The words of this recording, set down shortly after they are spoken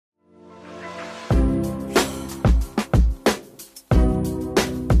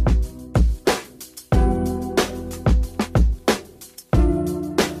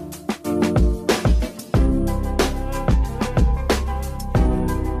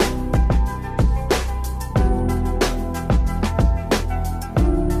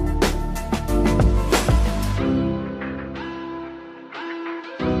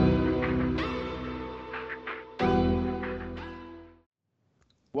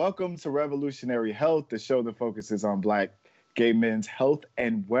Welcome to Revolutionary Health, the show that focuses on Black gay men's health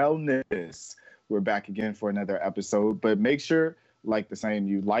and wellness. We're back again for another episode, but make sure, like the saying,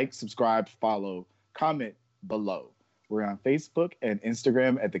 you like, subscribe, follow, comment below. We're on Facebook and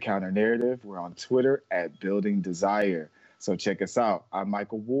Instagram at The Counter Narrative. We're on Twitter at Building Desire. So check us out. I'm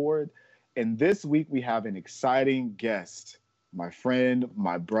Michael Ward, and this week we have an exciting guest, my friend,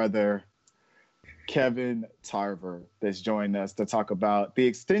 my brother, Kevin Tarver, that's joined us to talk about the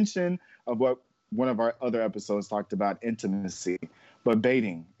extension of what one of our other episodes talked about, intimacy, but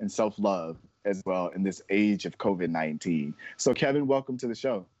dating and self-love as well in this age of COVID-19. So Kevin, welcome to the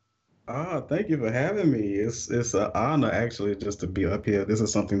show. Thank you for having me. It's an honor actually just to be up here. This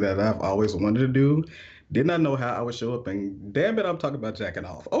is something that I've always wanted to do. Did not know how I would show up, and damn it, I'm talking about jacking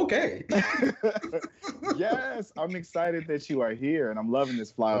off. Okay. Yes, I'm excited that you are here, and I'm loving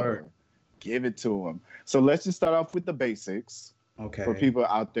this flower. Sure. Give it to them. So let's just start off with the basics. Okay. For people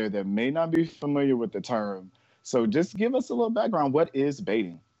out there that may not be familiar with the term. So just give us a little background. What is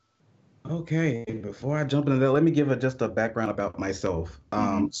baiting? Okay. Before I jump into that, let me give just a background about myself.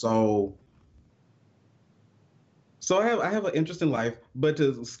 So I have an interesting life, but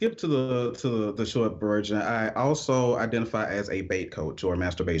to skip to the short version, I also identify as a bait coach or a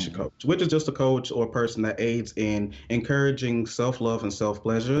masturbation coach, which is just a coach or a person that aids in encouraging self-love and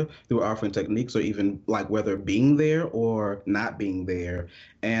self-pleasure through offering techniques or even like whether being there or not being there.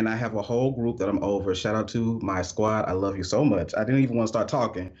 And I have a whole group that I'm over. Shout out to my squad. I love you so much. I didn't even want to start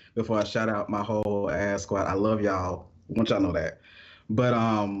talking before I shout out my whole ass squad. I love y'all. I want y'all to know that. But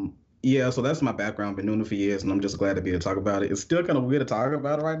yeah, so that's my background. Been doing it for years, and I'm just glad to be able to talk about it. It's still kind of weird to talk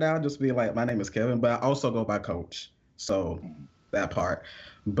about it right now, just being like, my name is Kevin, but I also go by Coach. So that part.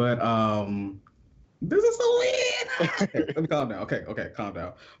 But this is so weird. Let me calm down. Okay, calm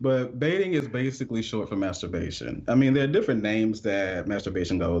down. But baiting is basically short for masturbation. I mean, there are different names that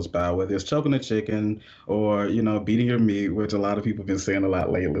masturbation goes by, whether it's choking a chicken or, beating your meat, which a lot of people have been saying a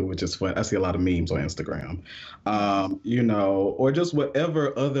lot lately, which is fun. I see a lot of memes on Instagram, or just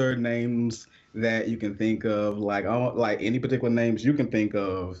whatever other names that you can think of, like any particular names you can think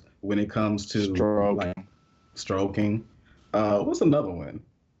of when it comes to stroking. What's another one?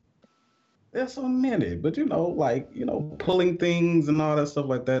 There's so many, but pulling things and all that stuff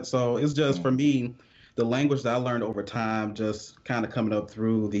like that. So it's just, for me, the language that I learned over time, just kind of coming up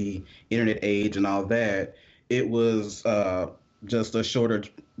through the internet age and all that, it was just a shorter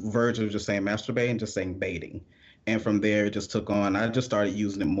version of just saying masturbate and just saying baiting. And from there, it just took on. I just started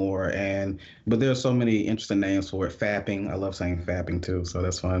using it more. But there's so many interesting names for it. Fapping. I love saying fapping too, so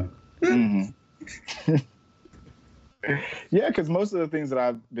that's fun. Mm-hmm. Yeah, because most of the things that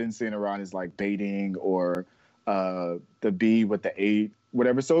I've been seeing around is like baiting or the B with the 8,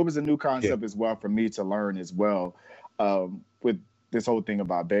 whatever. So it was a new concept as well for me to learn as well with this whole thing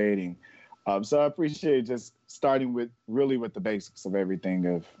about baiting. So I appreciate just starting with the basics of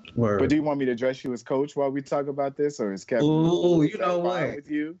everything. But do you want me to address you as Coach while we talk about this, or is Kevin? Oh, you know what? With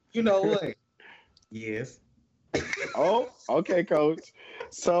you? You know what? Yes. Oh, okay, Coach.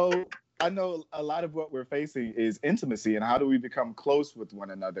 So I know a lot of what we're facing is intimacy and how do we become close with one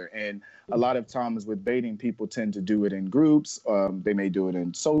another. And a lot of times with baiting, people tend to do it in groups. They may do it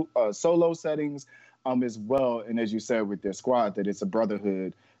in solo settings as well. And as you said with their squad, that it's a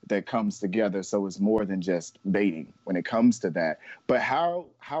brotherhood that comes together. So it's more than just baiting when it comes to that. But how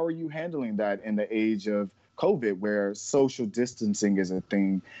are you handling that in the age of COVID, where social distancing is a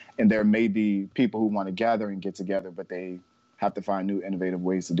thing and there may be people who want to gather and get together, but they have to find new innovative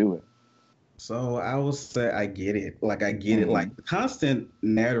ways to do it? So I will say I get it. I get it. Like the constant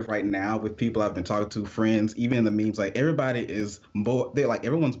narrative right now with people I've been talking to, friends, even in the memes, like everybody is bored. They're like,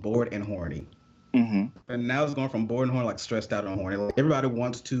 everyone's bored and horny. Mm-hmm. And now it's going from bored and horny, like stressed out and horny. Like everybody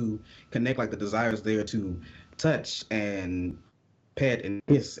wants to connect, like the desire is there to touch and pet and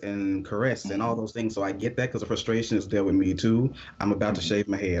kiss and caress and all those things. So I get that because the frustration is there with me too. I'm about to shave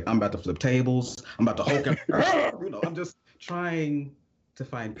my head. I'm about to flip tables. I'm about to hulk. I'm just trying to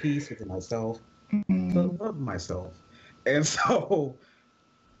find peace within myself, to love myself. And so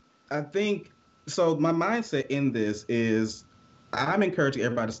I think, my mindset in this is I'm encouraging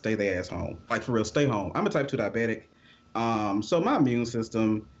everybody to stay their ass home. Like for real, stay home. I'm a type 2 diabetic. So my immune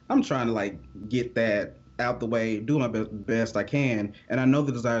system, I'm trying to get that out the way, do my best I can. And I know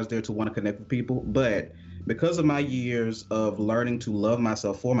the desire is there to want to connect with people, but because of my years of learning to love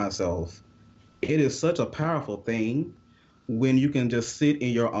myself for myself, it is such a powerful thing when you can just sit in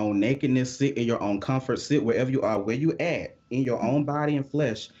your own nakedness, sit in your own comfort, sit wherever you are, where you at, in your own body and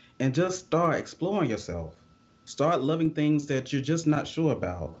flesh, and just start exploring yourself. Start loving things that you're just not sure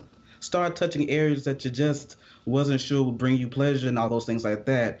about. Start touching areas that you just wasn't sure would bring you pleasure and all those things like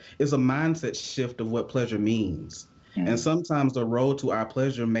that. It's a mindset shift of what pleasure means. And Mm. sometimes the road to our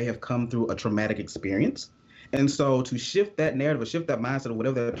pleasure may have come through a traumatic experience. And so to shift that narrative or shift that mindset of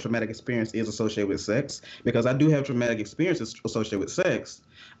whatever that traumatic experience is associated with sex, because I do have traumatic experiences associated with sex,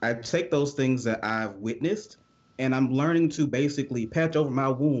 I take those things that I've witnessed and I'm learning to basically patch over my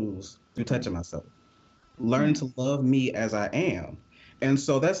wounds through touching myself, learning Mm. to love me as I am. And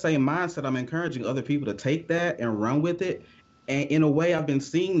so that same mindset, I'm encouraging other people to take that and run with it. And in a way, I've been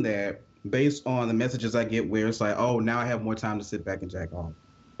seeing that based on the messages I get where it's like, oh, now I have more time to sit back and jack off.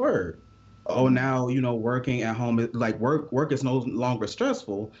 Word. Oh, Mm. now, working at home, like work is no longer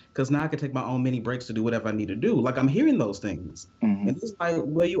stressful because now I can take my own mini breaks to do whatever I need to do. Like I'm hearing those things. Mhm. And it's like,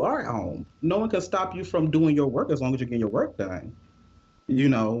 well, you are at home. No one can stop you from doing your work as long as you're getting your work done you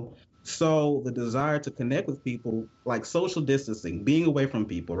know so the desire to connect with people, like social distancing, being away from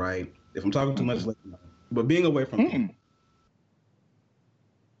people, right? If I'm talking too much, Mhm. let me know. But being away from Mm. people,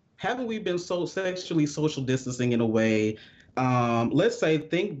 haven't we been so sexually social distancing in a way? Let's say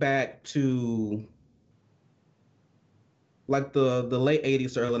think back to like the late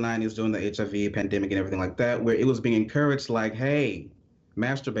 80s to early 90s during the HIV pandemic and everything like that, where it was being encouraged like, hey,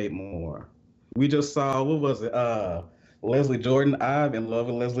 masturbate more. We just saw, what was it, Leslie Jordan, I'm in love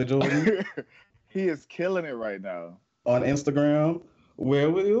with Leslie Jordan, He is killing it right now. on Instagram, where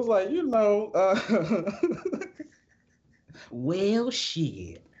it was like, well,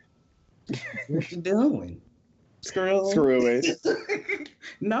 shit, what you doing? Screw. Screw it.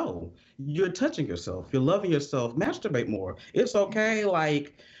 No, you're touching yourself. You're loving yourself. Masturbate more. It's okay,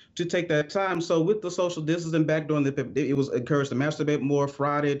 like, to take that time. So with the social distancing back during it was encouraged to masturbate more,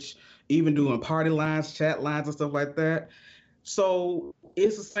 fraudage, even doing party lines, chat lines, and stuff like that. So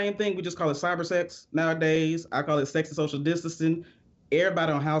it's the same thing. We just call it cyber sex nowadays. I call it sex and social distancing.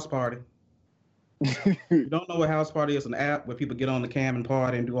 Everybody on house party. You don't know what house party is? An app where people get on the cam and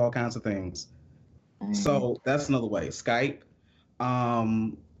party and do all kinds of things. Mhm. So that's another way. Skype,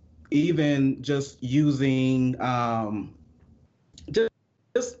 um, even just using just,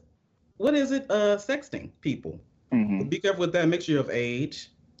 just what is it? Sexting people. But Mhm. be careful with that. Make sure you're of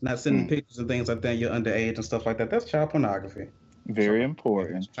age. Not sending Mm. pictures and things like that. You're underage and stuff like that. That's child pornography. So Very yeah, that's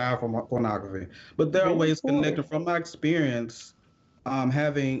important. child pornography. But there are Very ways connected important. from my experience.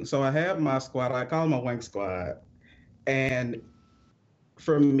 Having so I have my squad. I call them a wank squad, and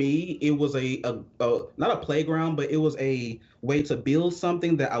for me, it was a not a playground, but it was a way to build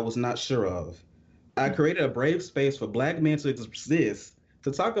something that I was not sure of. I created a brave space for Black men to exist,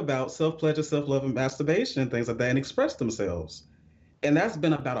 to talk about self pleasure, self love, and masturbation, and things like that, and express themselves. And that's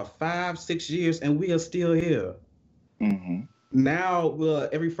been about a 5, 6 years, and we are still here. Mhm. Now,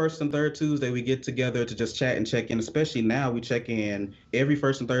 every first and third Tuesday, we get together to just chat and check in. Especially now, we check in every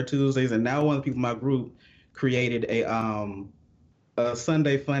first and third Tuesdays. And now, one of the people in my group created a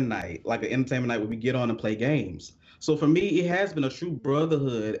Sunday fun night, like an entertainment night where we get on and play games. So for me, it has been a true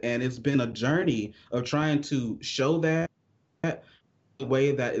brotherhood, and it's been a journey of trying to show that a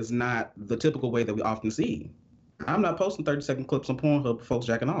way that is not the typical way that we often see. I'm not posting 30-second clips on Pornhub for folks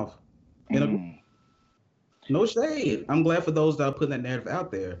jacking off in a group. Mm. No shade. I'm glad for those that are putting that narrative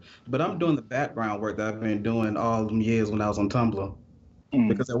out there, but I'm Mhm. doing the background work that I've been doing all them years when I was on Tumblr, Mm.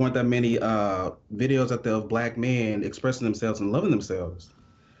 because there weren't that many videos out there of Black men expressing themselves and loving themselves,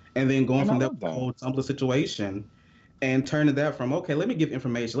 and then going And I from that love that. whole Tumblr situation and turning that from, okay, let me give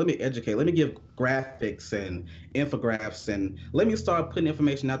information, let me educate, let me give graphics and infographics, and let me start putting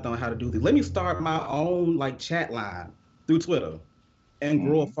information out there on how to do this. Let me start my own like chat line through Twitter and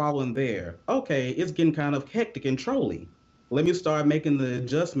grow a Mhm. following there. Okay, it's getting kind of hectic and trolly. Let me start making the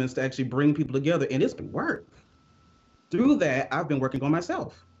adjustments to actually bring people together, and it's been work. Through that, I've been working on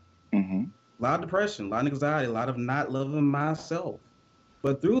myself. Mhm. A lot of depression, a lot of anxiety, a lot of not loving myself.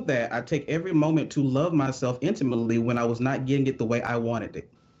 But through that, I take every moment to love myself intimately when I was not getting it the way I wanted it.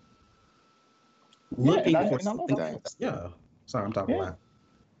 Yeah, and Looking I for and I love something that. else. Yeah. Sorry, I'm talking a Yeah. lot.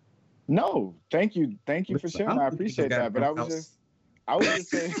 No, thank you. Thank you for Listen, sharing. I'm I gonna get this appreciate that. But goddamn house. I was just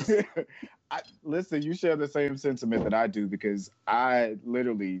saying, listen, you share the same sentiment that I do because I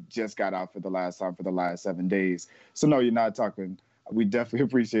literally just got out for the last time for the last 7 days. So no, you're not talking. We definitely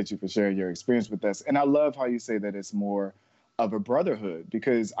appreciate you for sharing your experience with us. And I love how you say that it's more of a brotherhood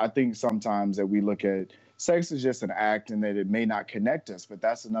because I think sometimes that we look at sex as just an act and that it may not connect us, but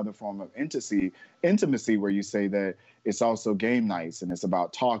that's another form of intimacy where you say that it's also game nights and it's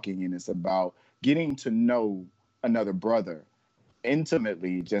about talking and it's about getting to know another brother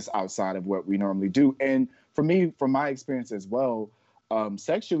intimately just outside of what we normally do. And for me, from my experience as well,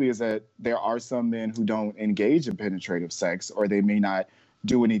 sexually is that there are some men who don't engage in penetrative sex or they may not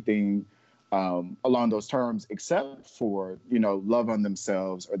do anything along those terms, except for, you know, love on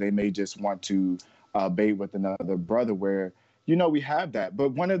themselves, or they may just want to bait with another brother where, you know, we have that. But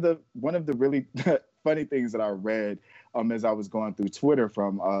one of the really funny things that I read as I was going through Twitter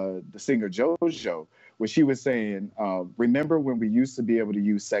from the singer JoJo, where she was saying, remember when we used to be able to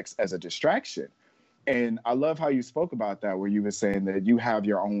use sex as a distraction? And I love how you spoke about that, where you were saying that you have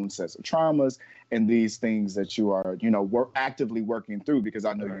your own sets of traumas and these things that you are, you know, actively working through, because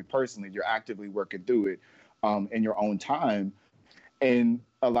I know you personally, you're actively working through it in your own time. And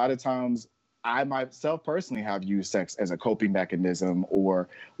a lot of times I myself personally have used sex as a coping mechanism or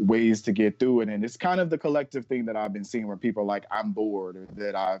ways to get through it. And it's kind of the collective thing that I've been seeing where people are like, I'm bored, or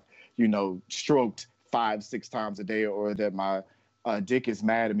that I've, you know, stroked 5-6 times a day, or that my dick is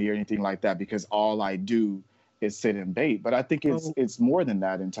mad at me or anything like that, because all I do is sit and bait. But I think it's more than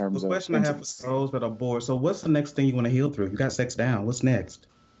that in terms of. The question I have for those that are bored. So what's the next thing you want to heal through? You got sex down. What's next?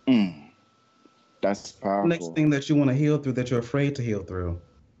 That's powerful. Next thing that you want to heal through that you're afraid to heal through.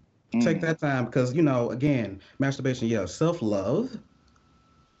 Take that time, because, you know, again, masturbation, yeah, self-love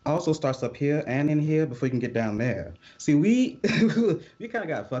also starts up here and in here before you can get down there. See, we kind of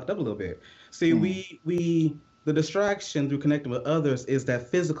got fucked up a little bit. See, the distraction through connecting with others is that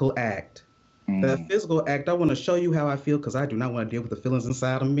physical act. That physical act, I want to show you how I feel, because I do not want to deal with the feelings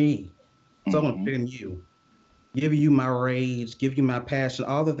inside of me. So I want to fit in you, give you my rage, give you my passion,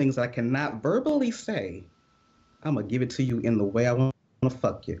 all the things I cannot verbally say. I'm going to give it to you in the way I want to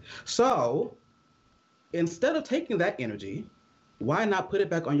fuck you. So instead of taking that energy, why not put it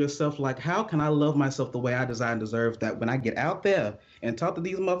back on yourself? Like, how can I love myself the way I desire and deserve, that when I get out there and talk to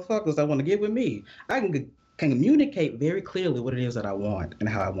these motherfuckers that want to get with me, I can communicate very clearly what it is that I want and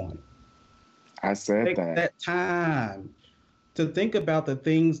how I want it. I said Take that time to think about the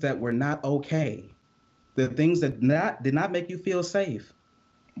things that were not okay, the things that did not make you feel safe.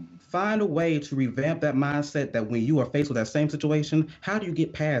 Find a way to revamp that mindset, that when you are faced with that same situation, how do you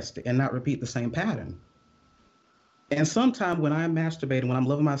get past it and not repeat the same pattern? And sometimes when I'm masturbating, when I'm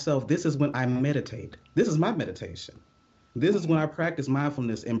loving myself, this is when I meditate. This is my meditation. This is when I practice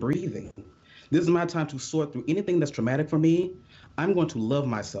mindfulness and breathing. This is my time to sort through anything that's traumatic for me. I'm going to love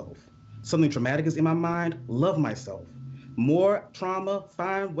myself. Something traumatic is in my mind, love myself. More trauma,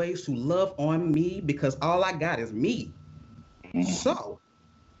 find ways to love on me, because all I got is me. So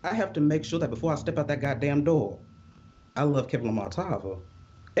I have to make sure that before I step out that goddamn door, I love Kevin Lamar Tarver,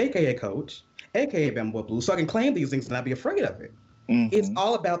 aka Coach, aka Bamboo Blue, so I can claim these things and not be afraid of it. It's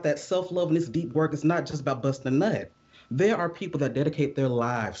all about that self-love and this deep work. It's not just about busting a nut. There are people that dedicate their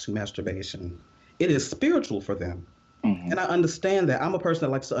lives to masturbation. It is spiritual for them. And I understand that. I'm a person that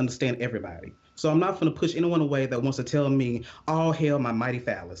likes to understand everybody. So I'm not going to push anyone away that wants to tell me, all hail my mighty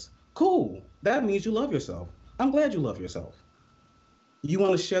phallus. Cool. That means you love yourself. I'm glad you love yourself. You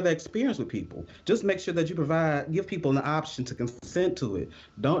want to share that experience with people. Just make sure that you give people an option to consent to it.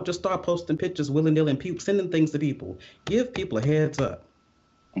 Don't just start posting pictures willy-nilly and sending things to people. Give people a heads up.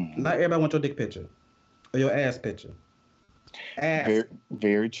 Not everybody wants your dick picture or your ass picture. Very,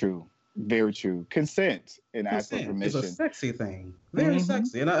 very true. Very true. Consent and ask for permission. It's a sexy thing. Very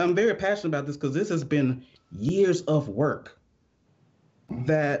sexy. And I'm very passionate about this, because this has been years of work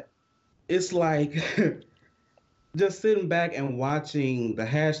that it's like just sitting back and watching the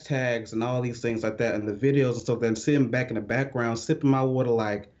hashtags and all these things like that and the videos and stuff, then sitting back in the background, sipping my water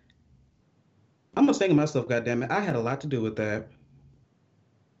like, I'm not saying to myself, goddammit, I had a lot to do with that.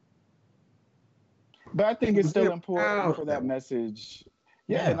 But I think it's still important for that message.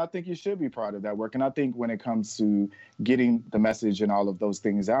 Yeah, and I think you should be proud of that work. And I think when it comes to getting the message and all of those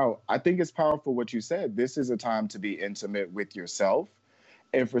things out, I think it's powerful what you said. This is a time to be intimate with yourself.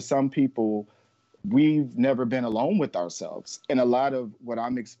 And for some people, we've never been alone with ourselves. And a lot of what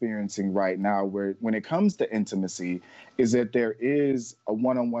I'm experiencing right now, when it comes to intimacy, is that there is a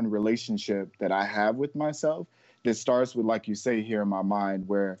one-on-one relationship that I have with myself that starts with, like you say, here in my mind,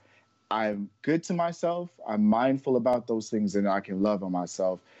 where I'm good to myself, I'm mindful about those things, and I can love on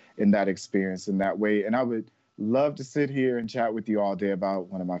myself in that experience in that way. And I would love to sit here and chat with you all day about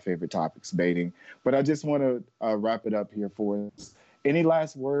one of my favorite topics, baiting. But I just want to wrap it up here for us. Any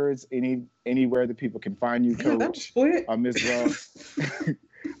last words? Anywhere that people can find you, Coach? Ms. Ross.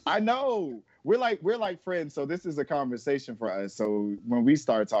 I know. We're like friends, so this is a conversation for us. So when we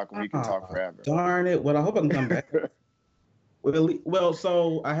start talking, we can talk forever. Darn it. Well, I hope I can come back. Well,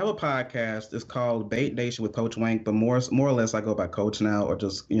 so I have a podcast. It's called Bait Nation with Coach Wank, but more or less I go by Coach now, or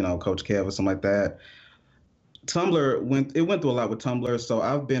just, Coach Kev or something like that. Tumblr went through a lot with Tumblr, so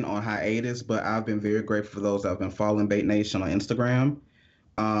I've been on hiatus, but I've been very grateful for those that have been following Bait Nation on Instagram.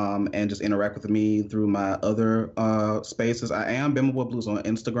 and just interact with me through my other spaces. I am Bama Boy Blues on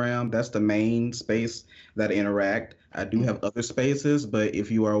Instagram. That's the main space that I interact. I do have other spaces, but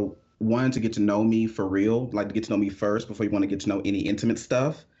if you are wanting to get to know me for real, like to get to know me first before you want to get to know any intimate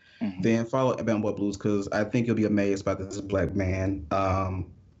stuff, then follow Bama Boy Blues because I think you'll be amazed by this black man.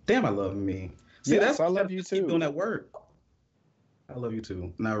 Damn, I love me. See, Yes, that's I why you love gotta you just keep doing too. that work. I love you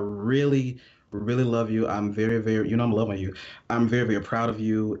too. And I really, really love you. I'm very, very, I'm loving you. I'm very, very proud of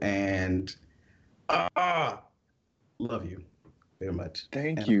you and ah, love you very much.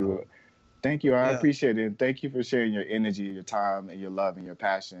 Thank And you. Thank you. I yeah, appreciate it. And thank you for sharing your energy, your time, and your love and your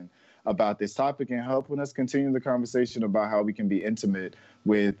passion about this topic and helping us continue the conversation about how we can be intimate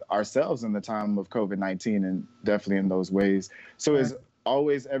with ourselves in the time of COVID-19 and definitely in those ways. So, as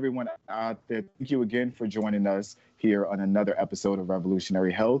always, everyone out there, thank you again for joining us here on another episode of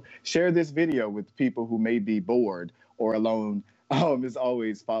Revolutionary Health. Share this video with people who may be bored or alone. As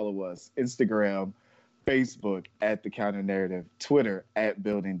always, follow us Instagram, Facebook at The Counter Narrative, Twitter at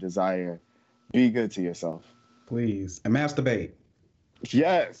Building Desire. Be good to yourself. please. And masturbate.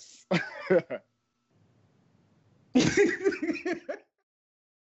 Yes.